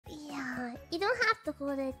You don't have to go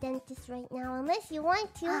to the dentist right now unless you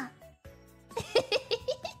want to.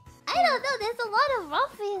 I don't know. There's a lot of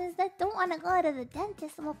ruffians that don't want to go to the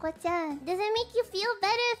dentist, Mocochan. Does it make you feel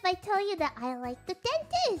better if I tell you that I like the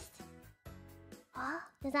dentist?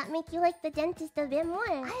 Does that make you like the dentist a bit more?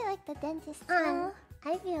 I like the dentist too.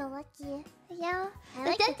 I feel lucky. Yeah. I The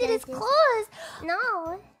like dentist is closed.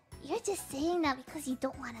 No. You're just saying that because you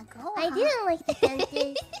don't want to go. I didn't like the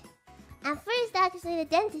dentist. At first, actually, the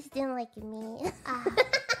dentist didn't like me.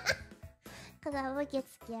 Because I would get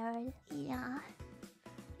scared. Yeah.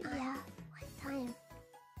 Yeah. One time,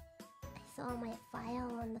 I saw my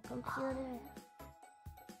file on the computer.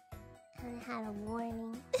 And it had a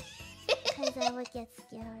warning. Because I would get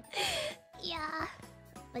scared. Yeah.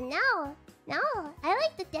 But now, I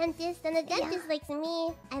like the dentist and the dentist likes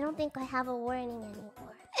me. I don't think I have a warning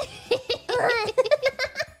anymore.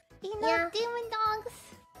 You know, demon dogs.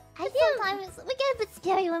 Sometimes we get a bit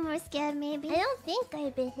scary when we're scared, maybe. I don't think I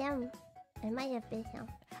bit him. I might have bit him.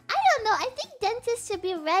 I don't know. I think dentists should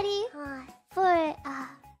be ready for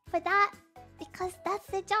that because that's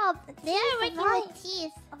their job. They are working with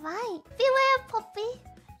teeth. Right. Beware, puppy.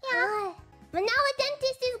 Yeah. But now a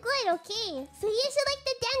dentist is good, okay? So you should like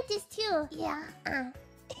the dentist too. Yeah.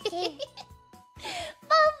 Okay.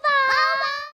 Bye-bye.